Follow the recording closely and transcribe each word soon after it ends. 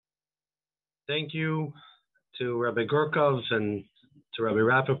Thank you to Rabbi Gurkov and to Rabbi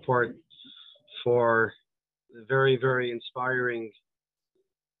Rappaport for the very, very inspiring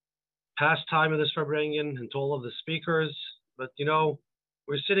pastime of this Farbrengen and to all of the speakers. But,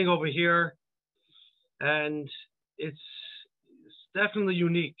 we're sitting over here and it's definitely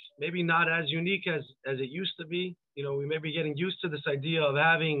unique. Maybe not as unique as it used to be. We may be getting used to this idea of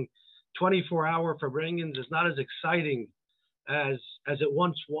having 24-hour Farbrengens. It's not as exciting as it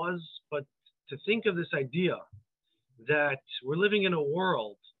once was, but to think of this idea that we're living in a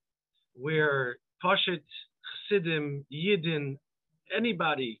world where Pashit, Chassidim, Yidden,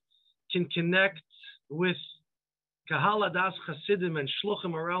 anybody can connect with Kahal Adas Chassidim and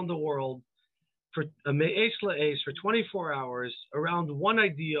Shluchim around the world for a me'es la'es for 24 hours around one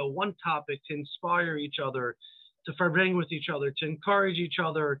idea, one topic, to inspire each other, to farbring with each other, to encourage each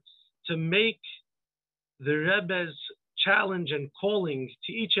other, to make the Rebbe's challenge and calling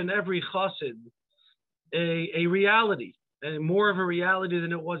to each and every chassid a reality, and more of a reality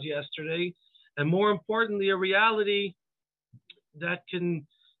than it was yesterday, and more importantly, a reality that can,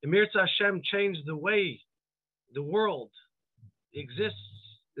 Emir Hashem, change the way the world exists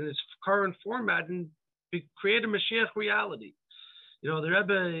in its current format and create a Mashiach reality. The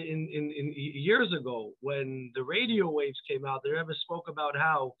Rebbe in years ago, when the radio waves came out, the Rebbe spoke about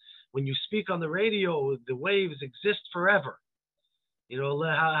how when you speak on the radio, the waves exist forever.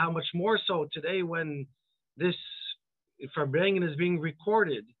 How much more so today when this Farbrengen is being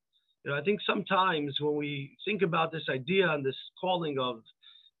recorded. I think sometimes when we think about this idea and this calling of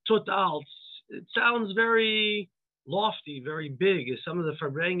Tut Alts, it sounds very lofty, very big. Some of the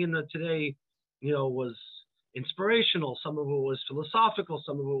Farbrengen today, was inspirational. Some of it was philosophical.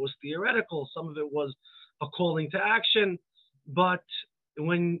 Some of it was theoretical. Some of it was a calling to action. But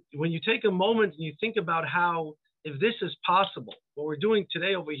when you take a moment and you think about how, if this is possible, what we're doing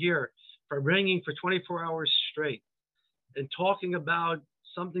today over here, Farbrengen for 24 hours straight, and talking about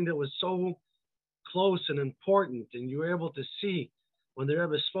something that was so close and important, and you were able to see when the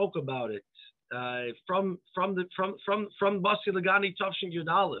Rebbe spoke about it, from Basi Lagani Tavshin Yud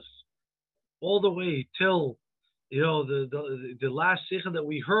Aleph, all the way till the last sikha that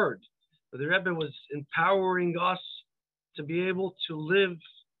we heard, where the Rebbe was empowering us to be able to live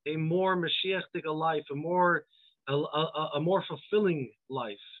a more Mashiach-tic life, a more fulfilling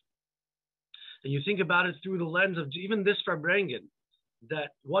life. And you think about it through the lens of even this Farbrengen,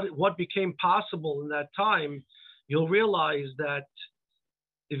 that what became possible in that time, you'll realize that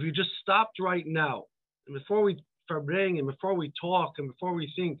if you just stopped right now, and before we Farbrengen, and before we talk, and before we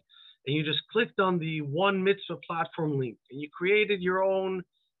think, and you just clicked on the One Mitzvah platform link, and you created your own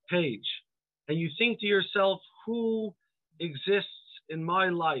page, and you think to yourself, who exists in my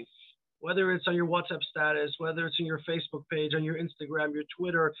life? Whether it's on your WhatsApp status, whether it's in your Facebook page, on your Instagram, your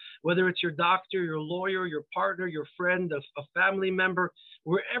Twitter, whether it's your doctor, your lawyer, your partner, your friend, a family member,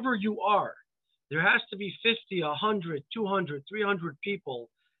 wherever you are, there has to be 50, 100, 200, 300 people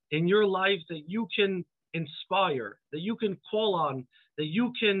in your life that you can inspire, that you can call on, that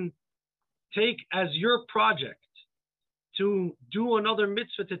you can take as your project to do another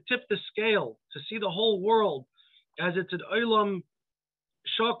mitzvah, to tip the scale, to see the whole world as it's an olam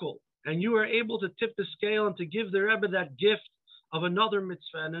shakel. And you are able to tip the scale and to give the Rebbe that gift of another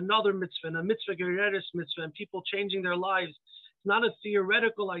mitzvah and another mitzvah and a mitzvah gereris mitzvah and people changing their lives. It's not a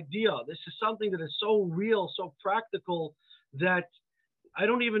theoretical idea. This is something that is so real, so practical, that I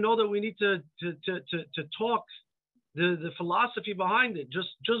don't even know that we need to talk the philosophy behind it.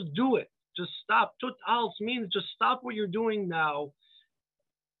 Just do it. Just stop. Tut als means just stop what you're doing now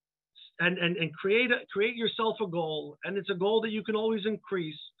and create yourself a goal. And it's a goal that you can always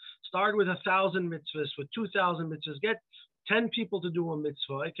increase. Start with 1,000 mitzvahs, with 2,000 mitzvahs. Get 10 people to do a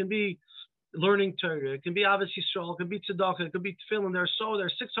mitzvah. It can be learning Torah. It can be Avos Yisrael. It can be tzedakah. It can be tefillin. There are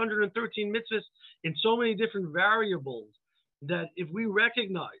 613 mitzvahs in so many different variables that if we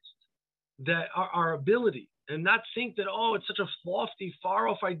recognized that our ability and not think that, it's such a lofty,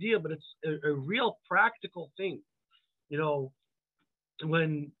 far-off idea, but it's a real practical thing.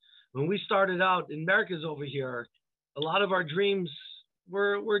 When we started out in Americas over here, a lot of our dreams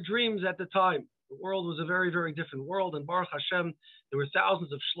were dreams at the time. The world was a very, very different world, and Baruch Hashem, there were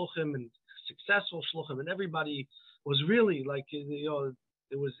thousands of shluchim and successful shluchim, and everybody was really like, it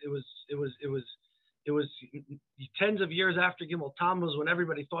was tens of years after Gimel Tammuz when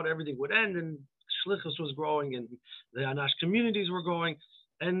everybody thought everything would end, and shlichus was growing, and the Anash communities were growing,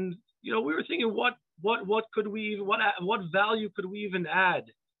 and we were thinking, what value could we even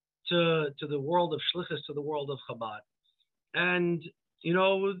add to the world of shlichus, to the world of Chabad, and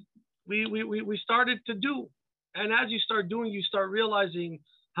we started to do. And as you start doing, you start realizing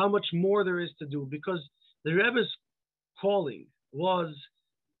how much more there is to do, because the Rebbe's calling was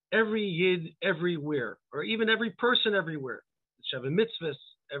every Yid everywhere, or even every person everywhere. Sheva mitzvahs,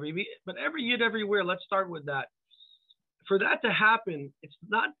 but every Yid everywhere. Let's start with that. For that to happen, it's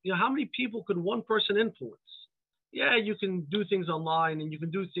not, how many people could one person influence? Yeah, you can do things online, and you can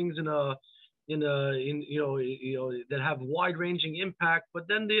do things that have wide-ranging impact, but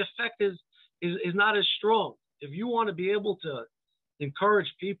then the effect is not as strong. If you want to be able to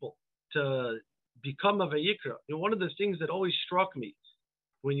encourage people to become a Vayikra, one of the things that always struck me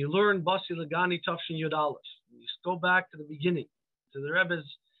when you learn Basi Lagani Tafshin Yud Aleph, you go back to the beginning, to the Rebbe's,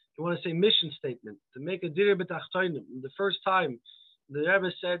 you want to say, mission statement, to make a Dir B'Tachtonim. The first time the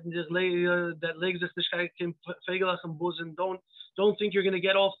Rebbe said that don't think you're going to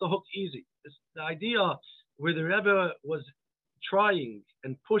get off the hook easy. It's the idea where the Rebbe was trying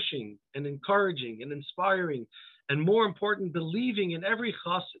and pushing and encouraging and inspiring, and more important, believing in every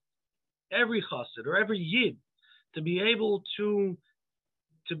chassid or every Yid to be able to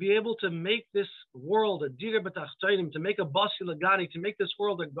make this world a Dira B'Tachtonim, to make a Basi Lagani, to make this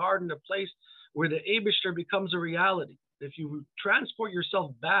world a garden, a place where the Eibishter becomes a reality. If you transport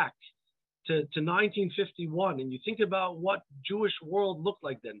yourself back to 1951 and you think about what Jewish world looked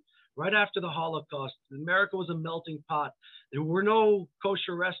like then, right after the Holocaust, America was a melting pot. There were no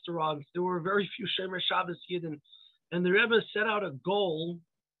kosher restaurants. There were very few Shomer Shabbos Yidden. And the Rebbe set out a goal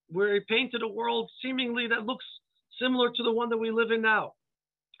where he painted a world seemingly that looks similar to the one that we live in now.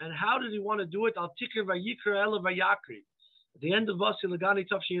 And how did he want to do it? Al Tikr Vayikra Ela Vayakri. At the end of Basi Lagani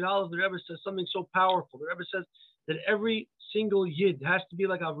Tafshin Aleph, the Rebbe says something so powerful. The Rebbe says that every single Yid has to be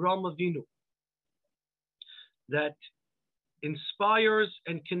like Avraham Avinu, that inspires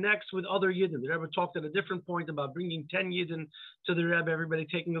and connects with other Yidden. The Rebbe talked at a different point about bringing 10 Yidden to the Rebbe, everybody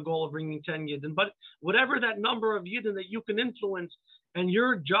taking a goal of bringing 10 Yidden. But whatever that number of Yidden that you can influence, and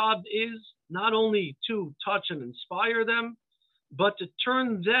your job is not only to touch and inspire them, but to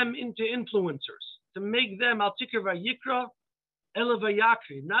turn them into influencers, to make them Al Tikr Vayikra Ela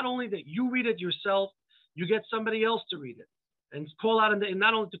Vayakri. Not only that you read it yourself, you get somebody else to read it and call out, and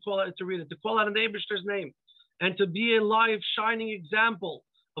not only to call out to read it, to call out in the Eibishter's name, and to be a live shining example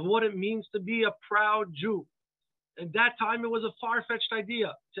of what it means to be a proud Jew. At that time, it was a far-fetched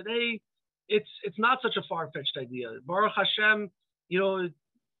idea. Today, it's not such a far-fetched idea. Baruch Hashem,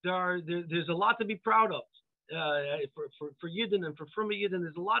 there's a lot to be proud of. For Yidden and for Fruma Yidden,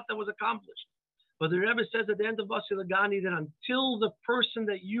 there's a lot that was accomplished. But the Rebbe says at the end of Basi Lagani that until the person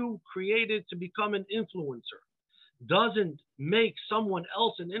that you created to become an influencer doesn't make someone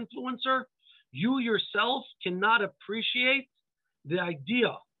else an influencer, you yourself cannot appreciate the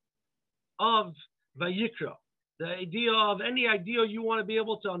idea of Vayikra, the idea of any idea you want to be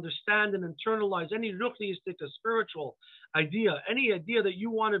able to understand and internalize, any ruchniistic, a spiritual idea, any idea that you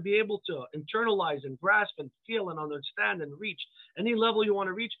want to be able to internalize and grasp and feel and understand and reach, any level you want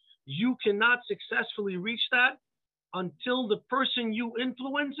to reach, you cannot successfully reach that until the person you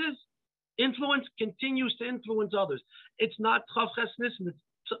influence continues to influence others. It's not Chav Ches Nissen, it's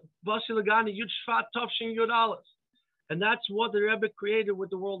Basi Lagani Yud Shvat Tafshin Yud Aleph. And that's what the Rebbe created with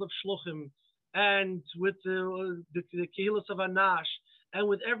the world of Shluchim, and with the Kehillas of Anash, and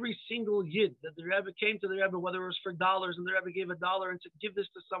with every single Yid that the Rebbe came to the Rebbe, whether it was for dollars, and the Rebbe gave $1 and said, give this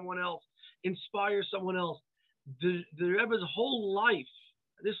to someone else, inspire someone else. The Rebbe's whole life,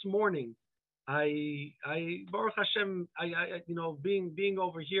 this morning, I Baruch Hashem, being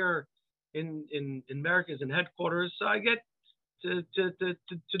over here in America's in headquarters, so I get to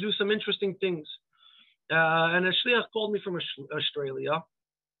do some interesting things. And a shliach called me from Australia,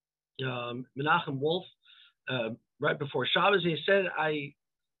 Menachem Wolf, right before Shabbos. He said, a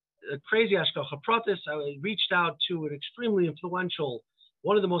crazy Ashkacha Pratis. I reached out to an extremely influential,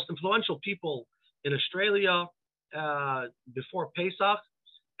 one of the most influential people in Australia before Pesach.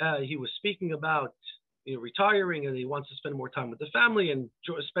 He was speaking about retiring, and he wants to spend more time with the family, and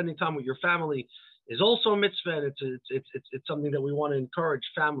spending time with your family is also a mitzvah, and it's something that we want to encourage,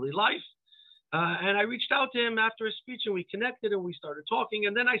 family life. And I reached out to him after his speech, and we connected, and we started talking,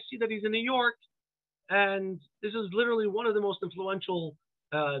 and then I see that he's in New York, and this is literally one of the most influential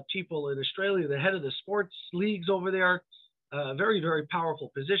people in Australia, the head of the sports leagues over there, very, very powerful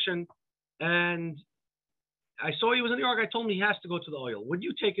position. And I saw he was in New York. I told him he has to go to the oil. Would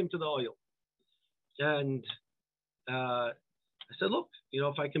you take him to the oil? And I said, look,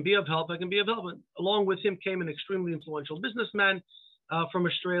 if I can be of help, I can be of help. And along with him came an extremely influential businessman from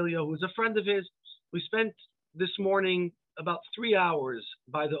Australia who was a friend of his. We spent this morning about 3 hours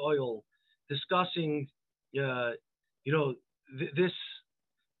by the oil discussing, this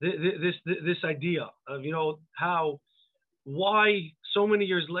idea of, how why so many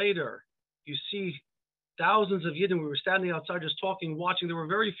years later you see thousands of Yidden. We were standing outside just talking, watching. There were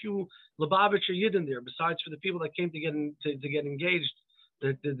very few Lubavitcher Yidden there, besides for the people that came to get engaged,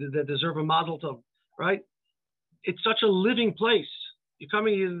 that deserve a mazel tov, right? It's such a living place. You're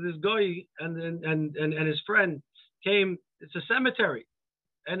coming here, this guy and his friend came. It's a cemetery,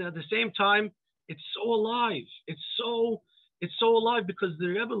 and at the same time, it's so alive. It's so alive because the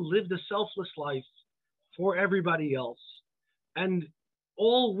Rebbe lived a selfless life for everybody else, and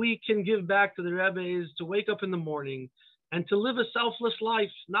all we can give back to the Rebbe is to wake up in the morning and to live a selfless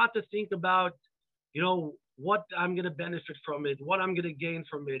life, not to think about, what I'm going to benefit from it, what I'm going to gain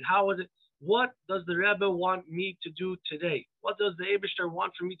from it, how is it. What does the Rebbe want me to do today? What does the Eibishter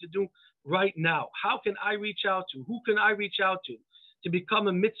want for me to do right now? How can I reach out to? Who can I reach out to become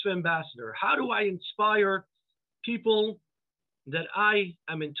a mitzvah ambassador? How do I inspire people that I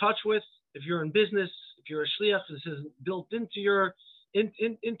am in touch with? If you're in business, if you're a shliach, this is built into your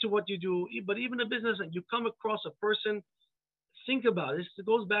into what you do. But even a business, and you come across a person, think about it. It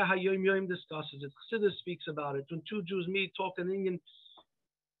goes back how Yom Yom discusses it. Chassidus speaks about it. When two Jews meet, talk in Indian,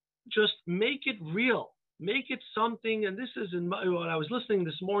 just make it real. Make it something. And this is when I was listening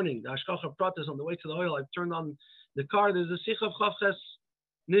this morning, the Hashkacha Pratis on the way to the oil, I turned on the car. There's a Sikh of Chavches.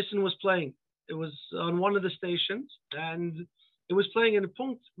 Nissan was playing. It was on one of the stations, and it was playing. And the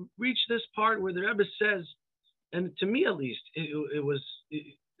punct reached this part where the Rebbe says, and to me at least,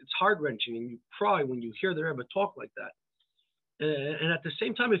 it's heart-wrenching, and you cry when you hear the Rebbe talk like that. And at the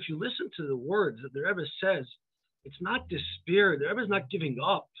same time, if you listen to the words that the Rebbe says, it's not despair. The Rebbe is not giving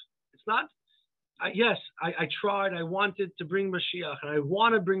up. It's not, I tried. I wanted to bring Mashiach, and I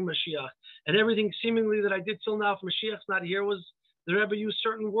want to bring Mashiach. And everything seemingly that I did till now, if Mashiach's not here, was the Rebbe used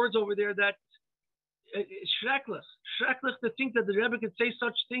certain words over there that it's schrecklich to think that the Rebbe could say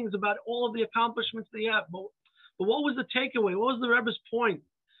such things about all of the accomplishments they have. But what was the takeaway? What was the Rebbe's point?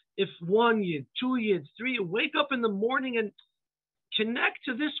 If 1 Yid, 2 Yids, 3, wake up in the morning and connect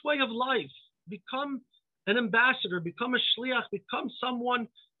to this way of life. Become an ambassador, become a shliach, become someone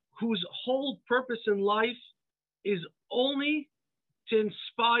whose whole purpose in life is only to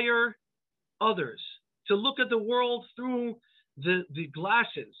inspire others, to look at the world through the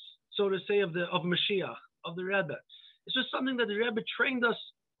glasses, so to say, of Mashiach, of the Rebbe. It's just something that the Rebbe trained us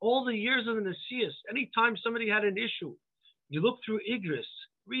all the years of the Nesius. Anytime somebody had an issue, you look through Igris,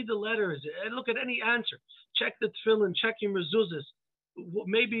 read the letters, and look at any answer. Check the tefillin, check your mezuzahs.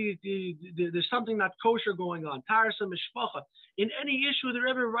 Maybe there's something not kosher going on. Tarasa mishpacha. In any issue, the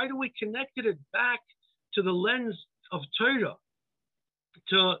Rebbe right away connected it back to the lens of Torah,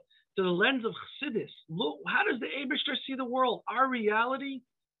 to the lens of Chassidus. Look, how does the Eibishter see the world? Our reality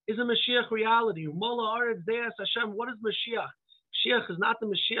is a Mashiach reality. Mola Aretz Deas Hashem. What is Mashiach? Mashiach is not the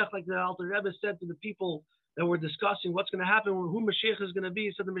Mashiach like the Alter Rebbe said to the people that were discussing what's going to happen, who Mashiach is going to be.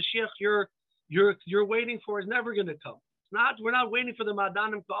 He said the Mashiach you're waiting for is never going to come. We're not waiting for the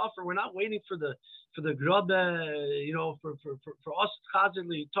Madanim to offer. We're not waiting for the Rebbe, for us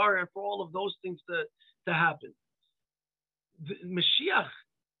Chazir Torah, and for all of those things to happen. The Mashiach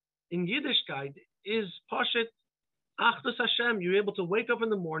in Yiddishkeit is Pashat Achdus Hashem. You're able to wake up in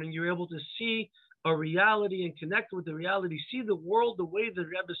the morning. You're able to see a reality and connect with the reality. See the world the way the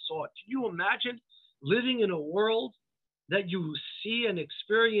Rebbe saw it. Can you imagine living in a world that you see and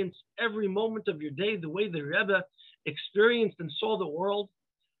experience every moment of your day the way the Rebbe experienced and saw the world?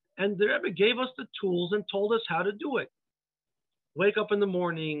 And the Rebbe gave us the tools and told us how to do it. Wake up in the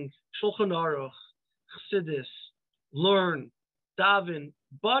morning, Shulchan Aruch, Chassidus, learn, daven,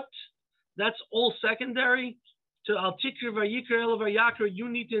 but that's all secondary to Al Tikr Vayikra El Vayakra. You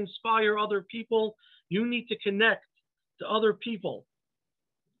need to inspire other people. You need to connect to other people.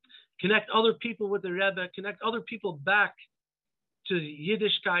 Connect other people with the Rebbe, connect other people back to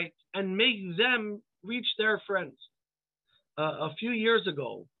Yiddishkeit, and make them reach their friends. A few years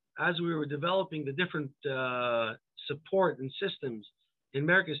ago, as we were developing the different support and systems in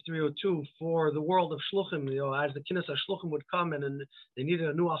Merkez 302 for the world of Shluchim, as the Kinnis HaShluchim would come and they needed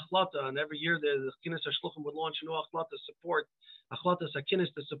a new Achlata, and every year the Kinnis HaShluchim would launch a new Achlata support, Achlatas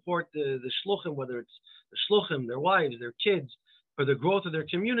HaKinnis to support the Shluchim, whether it's the Shluchim, their wives, their kids, for the growth of their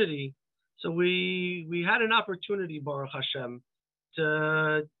community. So we had an opportunity, Baruch Hashem,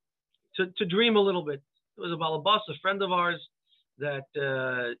 to dream a little bit. It was a Balabas, a friend of ours, that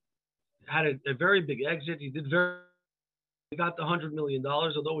had a very big exit. We got the $100 million,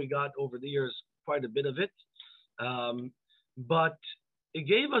 although we got over the years quite a bit of it. But it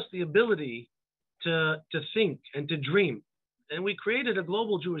gave us the ability to think and to dream. And we created a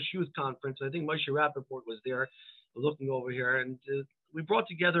global Jewish youth conference. I think Moshe Rappaport was there looking over here. And we brought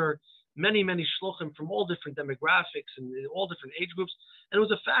together many shluchim from all different demographics and all different age groups. And it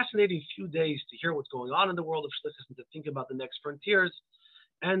was a fascinating few days to hear what's going on in the world of shlichus and to think about the next frontiers.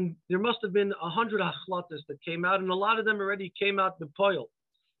 And there must have been 100 achlatas that came out, and a lot of them already came out bepoil.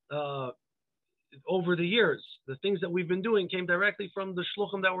 Over the years, the things that we've been doing came directly from the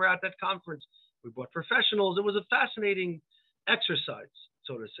shluchim that were at that conference. We brought professionals. It was a fascinating exercise,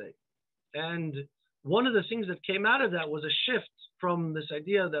 so to say. And one of the things that came out of that was a shift from this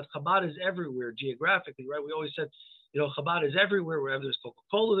idea that Chabad is everywhere geographically, right? We always said, Chabad is everywhere. Wherever there's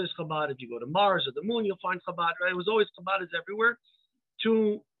Coca-Cola, there's Chabad. If you go to Mars or the moon, you'll find Chabad, right? It was always Chabad is everywhere.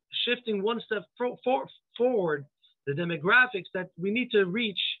 To shifting one step forward, the demographics that we need to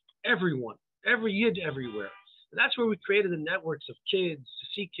reach everyone. Every yid everywhere. And that's where we created the networks of kids, to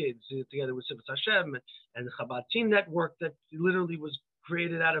see kids together with Sivas Hashem and the Chabad Team Network that literally was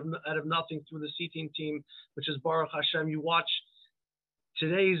created out of nothing through the C-Team team, which is Baruch Hashem. You watch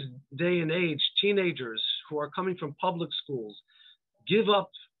today's day and age, teenagers who are coming from public schools give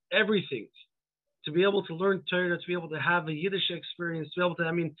up everything to be able to learn Torah, to be able to have a Yiddish experience, to be able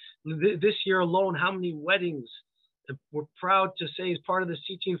to, this year alone, how many weddings we're proud to say is part of the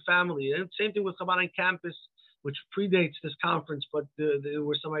C-Team family. And same thing with Chabad on Campus, which predates this conference, but there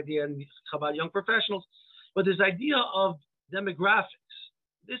was some idea in Chabad Young Professionals. But this idea of demographics,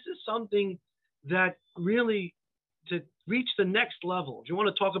 this is something that really, to reach the next level, if you want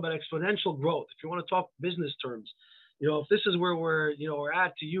to talk about exponential growth, if you want to talk business terms, if this is where we're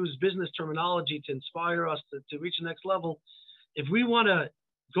at, to use business terminology to inspire us to reach the next level, if we want to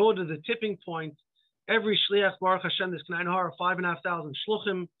go to the tipping point, every shliach, Baruch Hashem, there's 5,500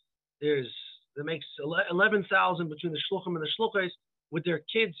 shluchim. That makes 11,000 between the shluchim and the shluchos. With their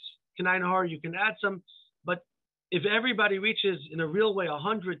kids, you can add some. But if everybody reaches in a real way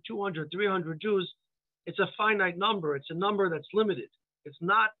 100, 200, 300 Jews, it's a finite number. It's a number that's limited. It's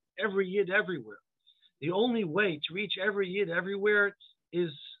not every yid everywhere. The only way to reach every yid everywhere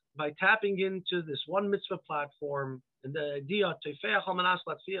is by tapping into this one mitzvah platform. And the idea, like the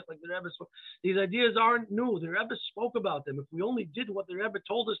Rebbe spoke, these ideas aren't new. The Rebbe spoke about them. If we only did what the Rebbe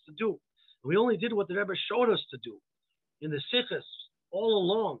told us to do, we only did what the Rebbe showed us to do in the Sichos all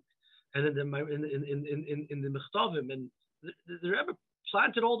along, and in the Mechtavim, and the Rebbe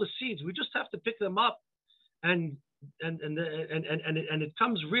planted all the seeds. We just have to pick them up, and it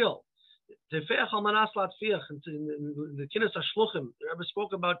comes real. In the Kinnas HaShluchim, the Rebbe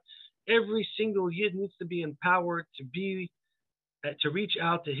spoke about every single yid needs to be empowered to reach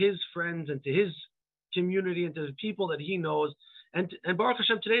out to his friends and to his community and to the people that he knows. And Baruch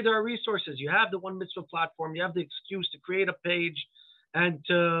Hashem, today there are resources. You have the One Mitzvah platform. You have the excuse to create a page and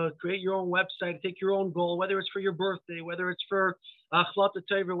to create your own website, take your own goal, whether it's for your birthday, whether it's for Achlat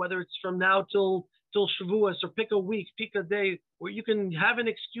Teva, whether it's from now till Shavuos, or pick a week, pick a day where you can have an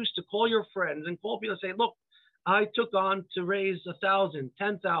excuse to call your friends and call people and say, look, I took on to raise 1,000,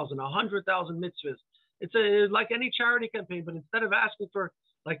 10,000, 100,000 mitzvahs. It's like any charity campaign, but instead of asking for,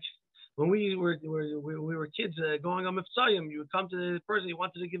 like when we were kids going on Mitzvayim, you would come to the person you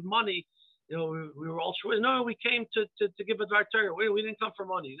wanted to give money. We were all sure. No, we came to give a Dvar Torah. We didn't come for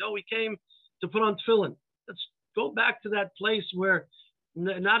money. No, we came to put on tefillin. Let's go back to that place where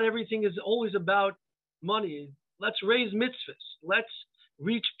not everything is always about money. Let's raise mitzvahs. Let's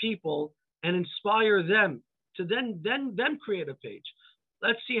reach people and inspire them to then create a page.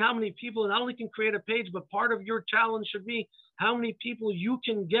 Let's see how many people not only can create a page, but part of your challenge should be how many people you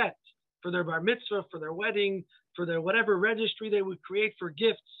can get for their bar mitzvah, for their wedding, for their whatever registry they would create for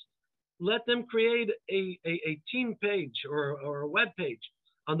gifts. Let them create a team page or a web page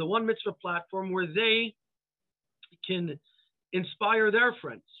on the One Mitzvah platform where they can inspire their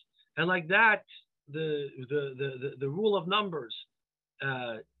friends. And like that, the rule of numbers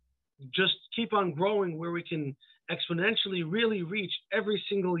just keep on growing, where we can exponentially really reach every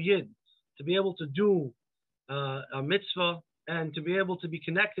single yid to be able to do a mitzvah and to be able to be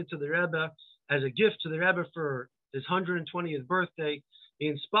connected to the Rebbe as a gift to the Rebbe for his 120th birthday, be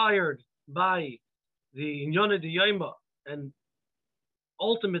inspired by the Inyana D'Yoma, and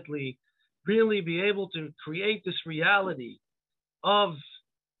ultimately really be able to create this reality of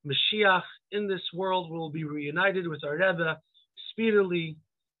Mashiach in this world. We'll be reunited with our Rebbe speedily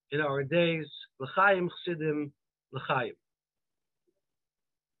in our days. L'chaim Chassidim, L'chaim.